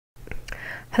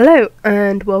Hello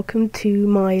and welcome to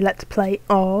my Let's Play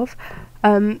of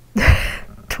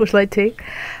Torchlight 2.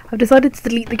 I've decided to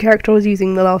delete the character I was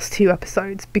using the last two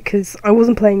episodes because I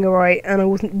wasn't playing it right and I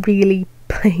wasn't really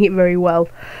playing it very well.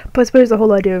 But I suppose the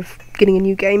whole idea of getting a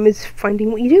new game is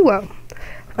finding what you do well.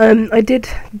 I did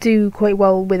do quite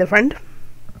well with a friend.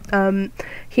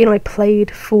 He and I played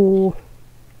for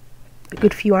a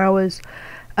good few hours.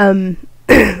 With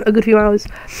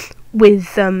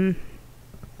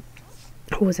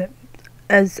what was it?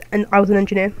 I was an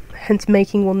engineer, hence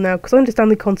making one now because I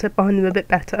understand the concept behind them a bit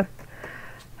better.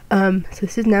 So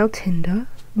this is now Tinder,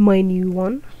 my new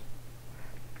one,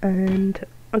 and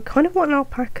I kind of want an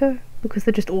alpaca because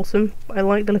they're just awesome. I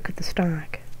like the look of the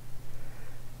stag.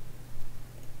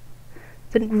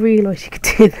 Didn't realise you could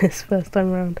do this first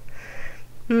time round.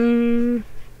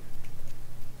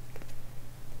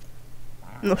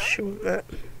 Not sure on that.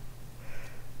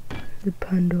 The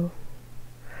panda.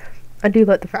 I do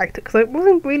like the fact because I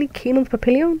wasn't really keen on the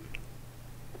papillon.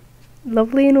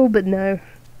 Lovely and all, but no.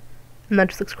 And that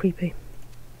just looks creepy.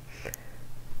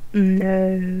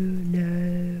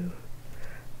 No.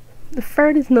 The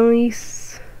ferret is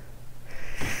nice.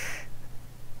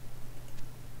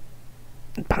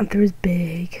 The panther is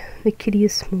big. The kitty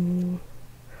is small.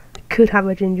 I could have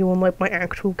a ginger one like my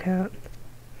actual cat.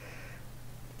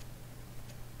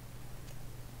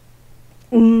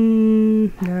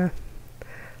 Nah.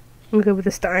 I'm gonna go with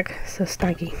the stag, so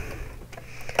staggy.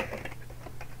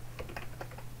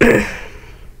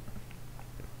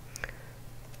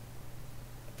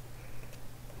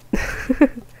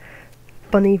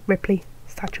 Bunny, Ripley,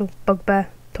 Satchel, Bugbear,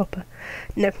 Topper.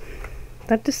 No,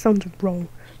 that just sounds wrong.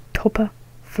 Topper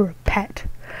for a pet.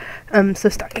 So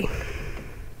staggy.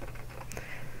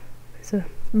 It's a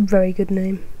very good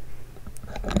name.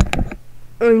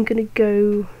 I'm gonna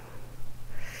go.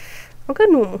 I'll go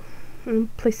normal.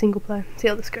 And play single player, see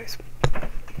how this goes.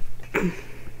 I'm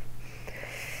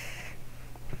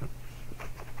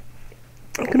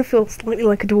gonna feel slightly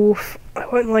like a dwarf. I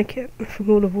won't like it from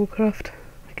World of Warcraft.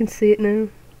 I can see it now.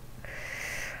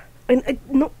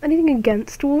 Not anything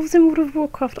against dwarves in World of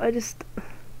Warcraft, I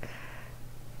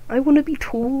want to be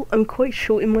tall. I'm quite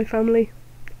short in my family,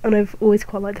 and I've always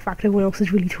quite liked the fact everyone else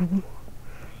is really tall.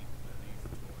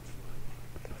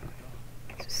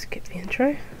 Just skip the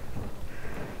intro.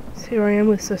 Here I am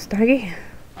with Sir Staggy.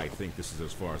 I think this is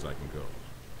as far as I can go.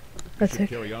 That's you it.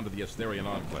 Carry on to the Asterian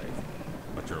Enclave,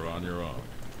 but you're on your own.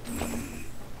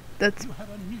 That's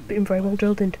been very well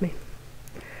drilled into me.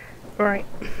 Right.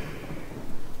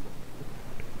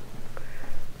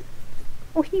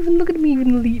 Oh, he even look at me,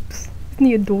 even leaps. Isn't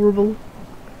he adorable?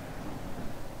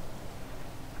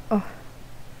 Oh.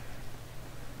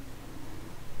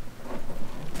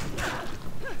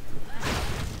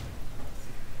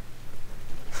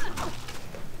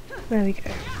 There we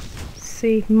go.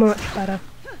 See, much better.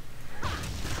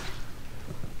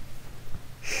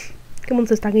 Come on,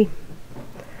 Sir Staggy.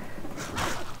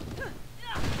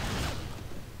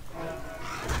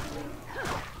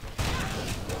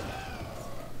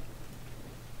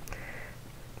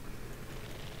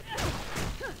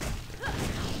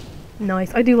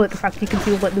 Nice. I do like the fact you can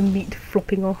see all like the meat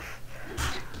flopping off.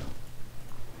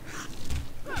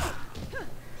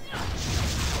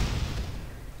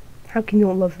 How can you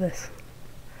not love this?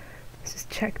 Let's just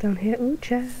check down here. Ooh,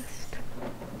 chest.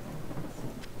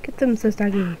 Get them, so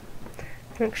staggy.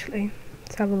 Actually,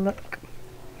 let's have a look.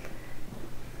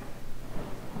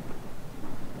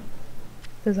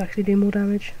 Does actually do more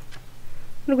damage.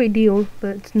 Not a great deal,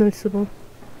 but it's noticeable.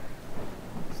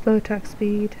 Slow attack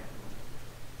speed.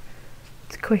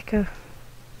 It's quicker.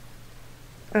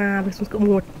 This one's got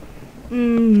more.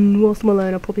 Whilst I'm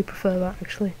alone, I'll probably prefer that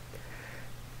actually.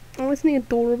 Oh, isn't he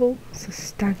adorable? So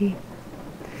staggy.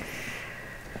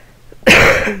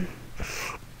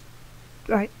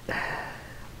 Right.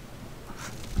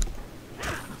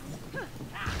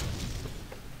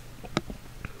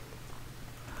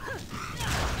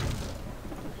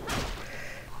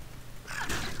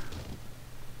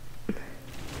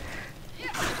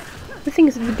 The thing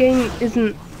is, the game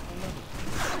isn't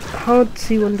hard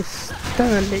to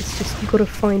understand, it's just you've got to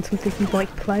find something you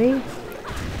like playing.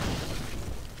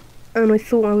 And I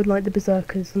thought I would like the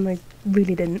Berserkers, and I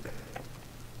really didn't.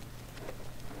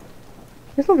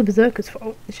 It's not the Berserkers'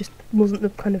 fault, it just wasn't the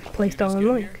kind of playstyle I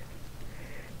like.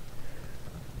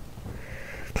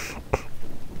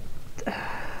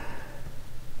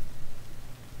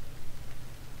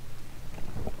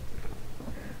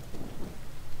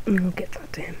 I'll get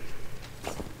that to him.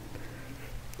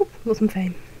 Oh, got some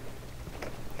fame.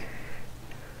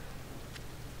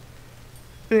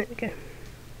 There we go.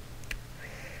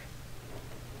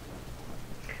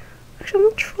 Actually,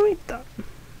 I've not tried that.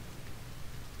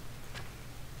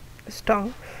 A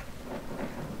staff.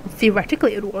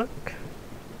 Theoretically, it'd work.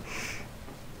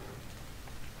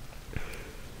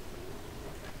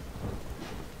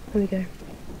 There we go.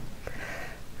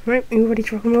 Right, are you ready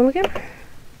to rock and roll again?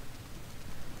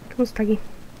 Come on, Staggy.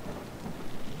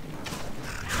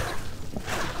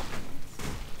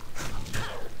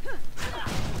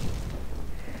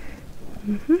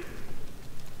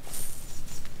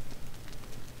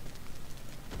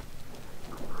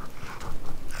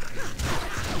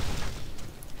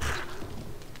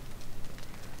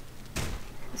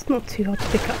 It's not too hard to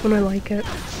pick up when I like it.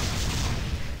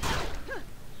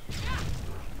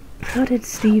 How did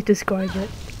Steve describe it?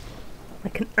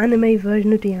 Like an anime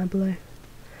version of Diablo.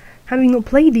 Having not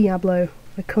played Diablo,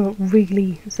 I can't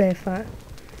really say if that's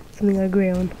something I agree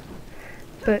on.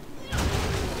 But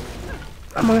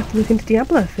I might have to look into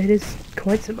Diablo if it is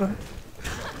quite similar.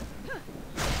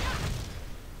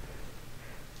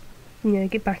 Yeah,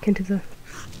 get back into the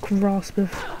grasp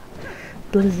of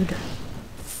Blizzard.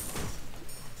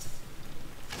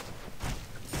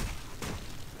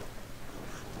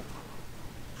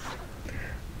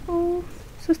 Oh,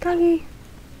 so staggy.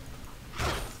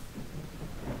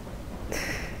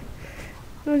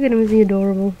 Look at him, is he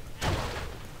adorable?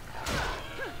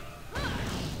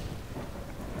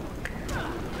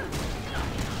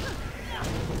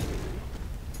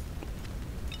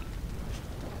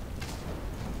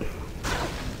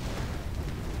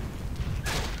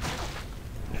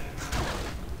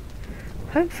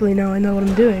 Hopefully now I know what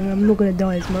I'm doing, I'm not going to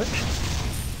die as much.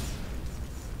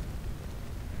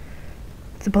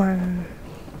 It's a plan.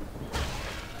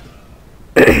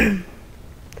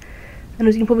 And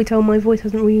as you can probably tell, my voice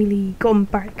hasn't really gotten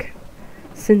back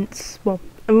since, well,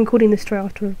 I'm recording this straight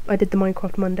after I did the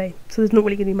Minecraft Monday, so there's not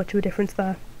really going to be much of a difference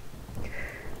there.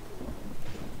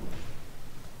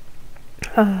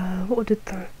 What did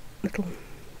that little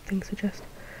thing suggest?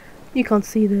 You can't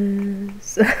see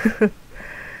this.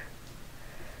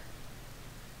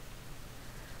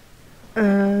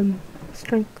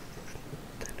 Strength,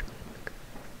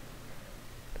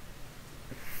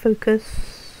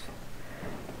 focus,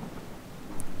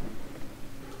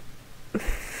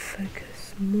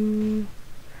 more,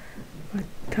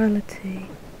 vitality,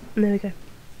 and there we go.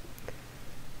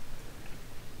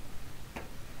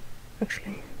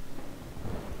 Actually,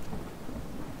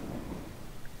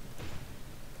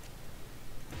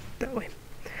 that way.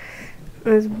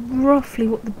 That's roughly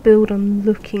what the build I'm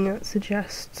looking at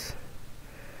suggests.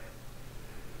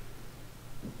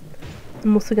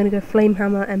 I'm also going to go Flame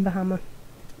Hammer, Ember Hammer.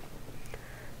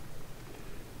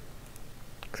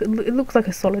 Cause it looks like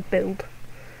a solid build.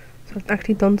 So I've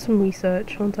actually done some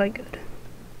research, aren't I good?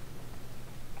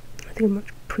 I think I'm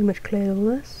pretty much cleared all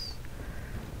this.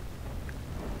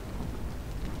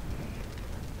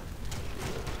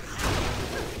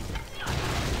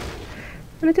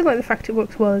 And I do like the fact it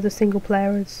works well as a single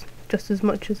player as just as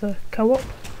much as a co-op.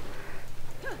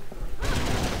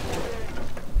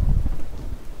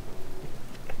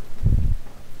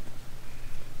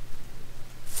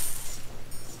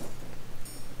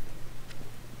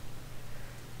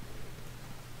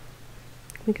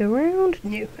 We go round?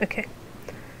 New, okay.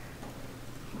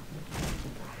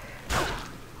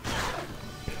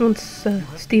 Once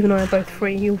Steve and I are both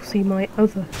free, you'll see my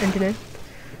other engineer.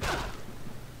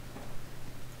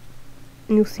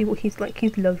 And you'll see what he's like.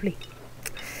 He's lovely.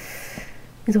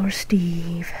 He's our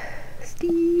Steve.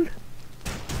 Steve!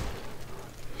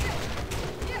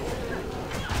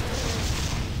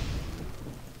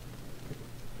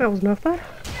 That wasn't half bad.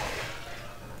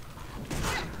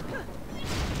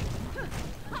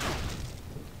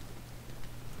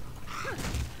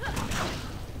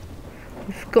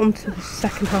 We've gone to the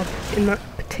second hub in that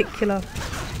particular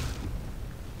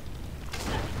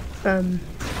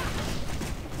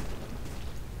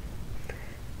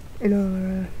in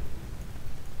our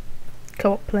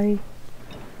co-op playing.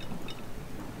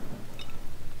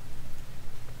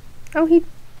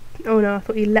 Oh no, I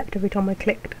thought he leapt every time I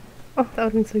clicked. Oh, that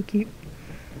would have been so cute.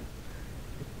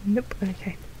 Nope,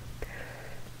 okay.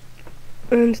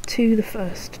 And to the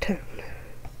first town.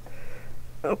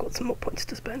 I've got some more points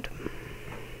to spend.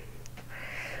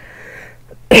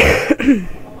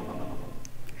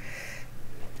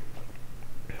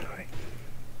 Alright.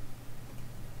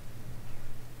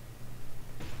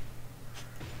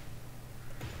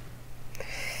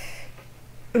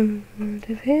 And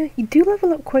over here, you do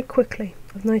level up quite quickly.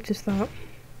 I've noticed that.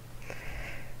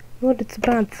 Not it's a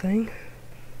bad thing.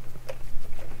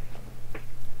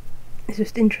 It's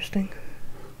just interesting.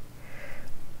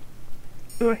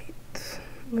 Right,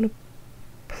 I'm gonna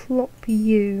plop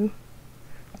you.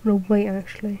 I'm gonna wait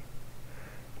actually.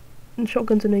 And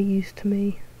shotguns are no use to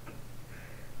me.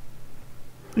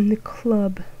 And the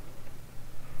club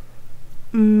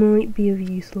might be of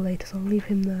use later, so I'll leave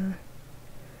him there.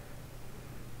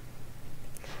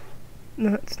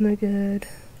 That's no good.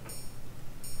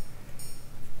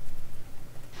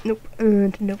 Nope,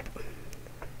 and nope.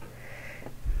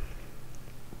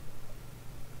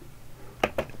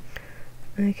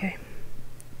 Okay.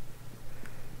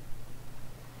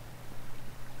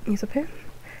 He's up here.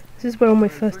 This is where on my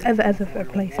first ever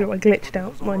playthrough I glitched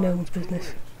out like no one's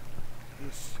business.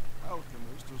 This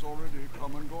alchemist has already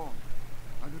come and gone,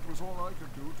 and it was all I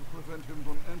could do to prevent him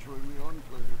from entering the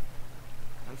Enclave.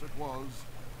 As it was,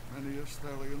 many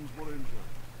Esthellians were injured,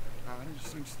 and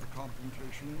since the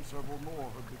confrontation, several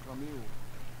more have become ill.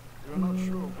 We are not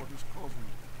sure what is causing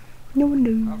it. No one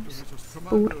knows. After this,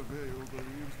 Commander Vale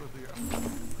believes that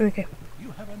the... Okay.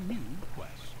 You have a new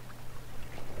quest.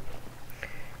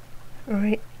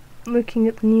 Alright. Looking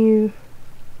at the new...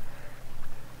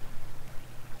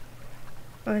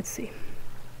 Let's see.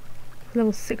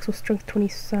 Level 6 or strength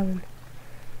 27.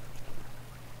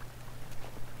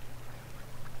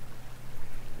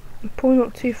 I'm probably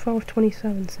not too far off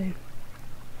 27 soon.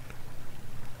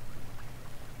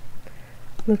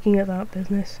 Looking at that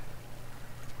business.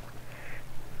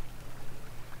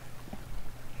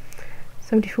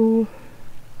 74,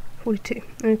 42.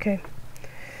 Okay.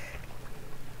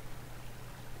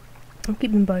 I'll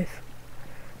keep them both.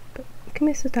 But come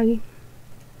here, Staggy.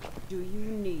 Do you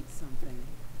need something?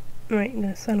 Right, I'm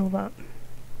gonna sell all that.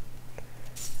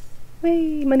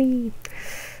 Way money.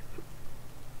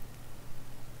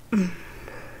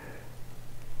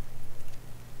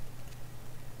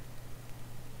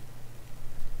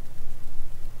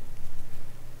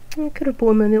 I could have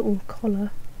bought him a little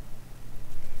collar.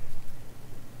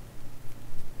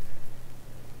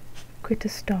 Critter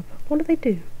stub. What do they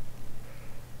do?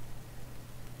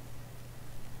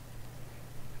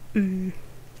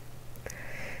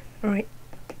 Alright.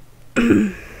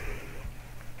 Let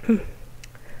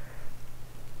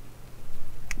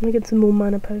me get some more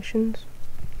mana potions.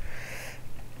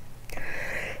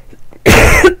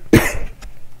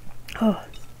 Oh.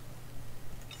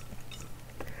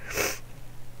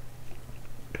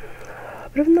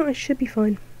 But other than that, I should be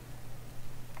fine.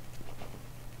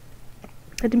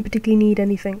 I didn't particularly need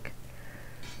anything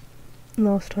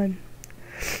last time.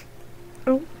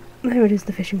 Oh, there it is,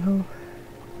 the fishing hole.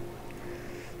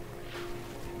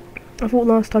 I thought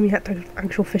last time you had to have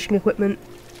actual fishing equipment.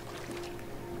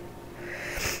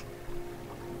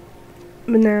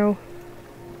 But now,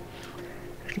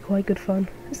 actually quite good fun.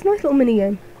 It's a nice little mini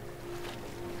game.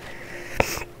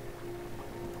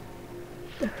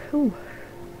 Ooh.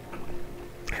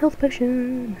 Health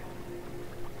potion.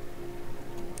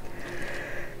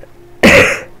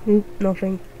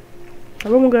 Nothing.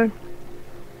 Have one more go.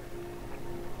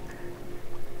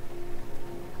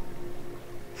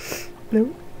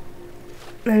 Nope.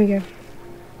 There we go.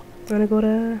 And I got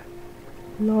a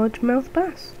largemouth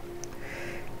bass.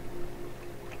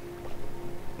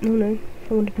 No, no,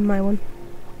 I wanted to be my one.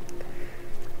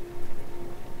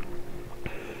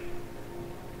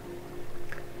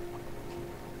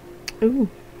 Ooh.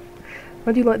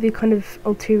 I do like the kind of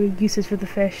ulterior uses for the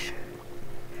fish.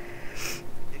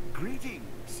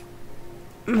 Greetings.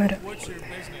 I don't What's your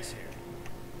business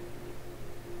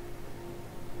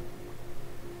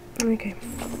here? Okay.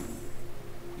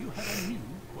 You have a new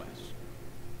quest.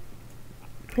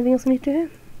 Anything else I need to do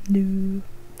here? No.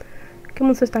 Come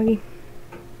on, Sis Daggy.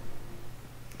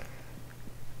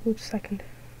 Wait a second.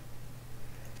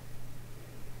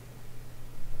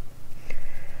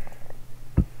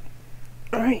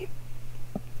 Alright.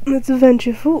 Let's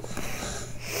adventure forth.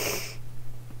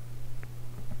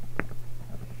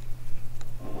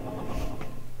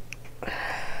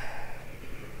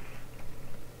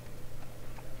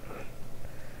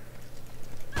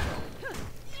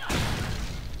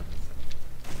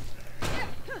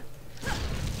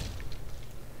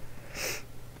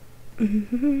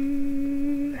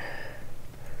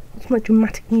 What's my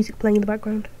dramatic music playing in the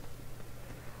background?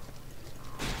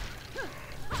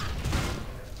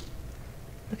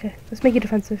 Okay, let's make it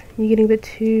defensive. You're getting a bit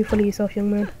too full of yourself,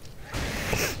 young man.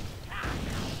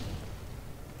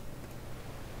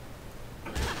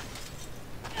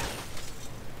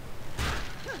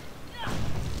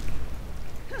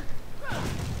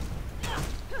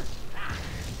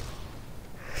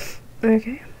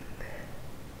 Okay.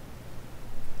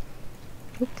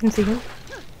 Oh, didn't see him.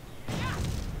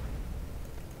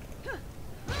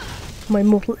 My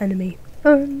mortal enemy.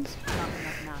 Burns.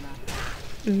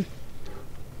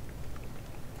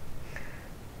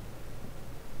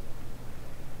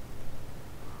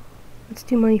 Let's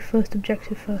do my first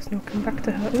objective first and I'll come back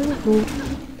to her. Oh lord.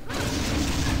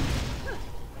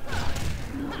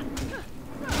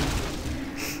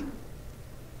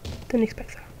 Didn't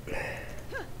expect that.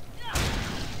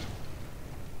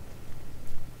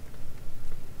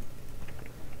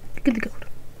 Get the gold.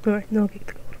 Alright, now I'll get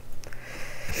the gold.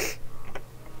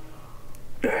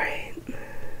 Alright.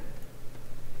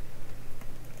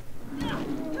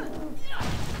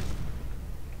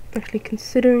 Actually,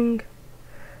 considering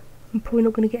I'm probably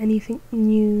not going to get anything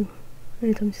new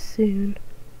anytime soon,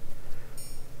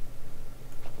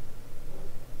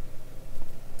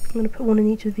 I'm going to put one in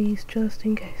each of these just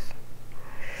in case.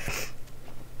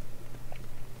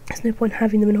 There's no point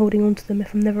having them and holding on to them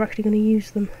if I'm never actually going to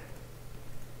use them.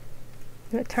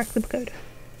 Attack the pagoda.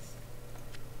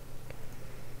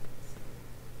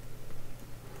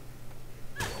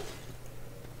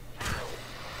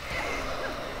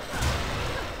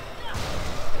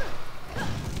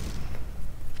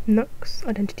 Nux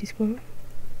identity score.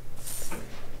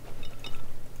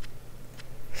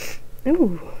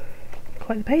 Ooh,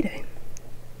 quite the payday.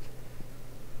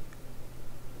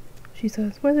 She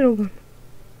says, where's it all gone?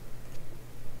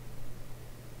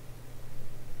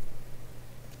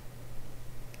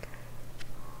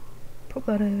 Pop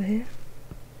that over here.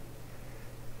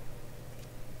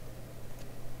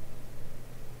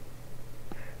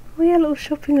 Oh yeah, little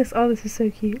shopping list. Oh, this is so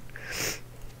cute.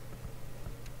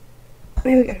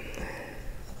 There we go.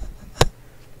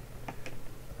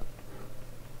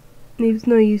 It was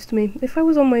no use to me. If I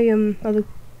was on my if I was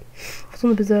on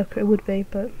the Berserker, it would be,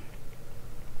 but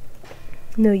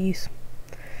no use.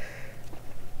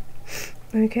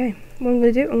 Okay, what I'm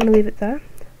going to do, I'm going to leave it there.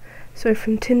 So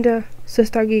from Tinder,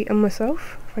 Sustagi and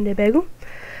myself, Friday Bagel,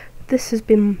 this has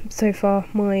been so far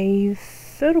my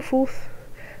third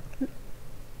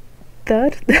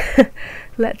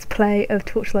Let's Play of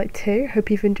Torchlight 2.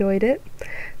 Hope you've enjoyed it.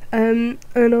 And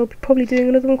I'll be probably doing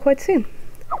another one quite soon.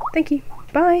 Thank you.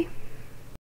 Bye.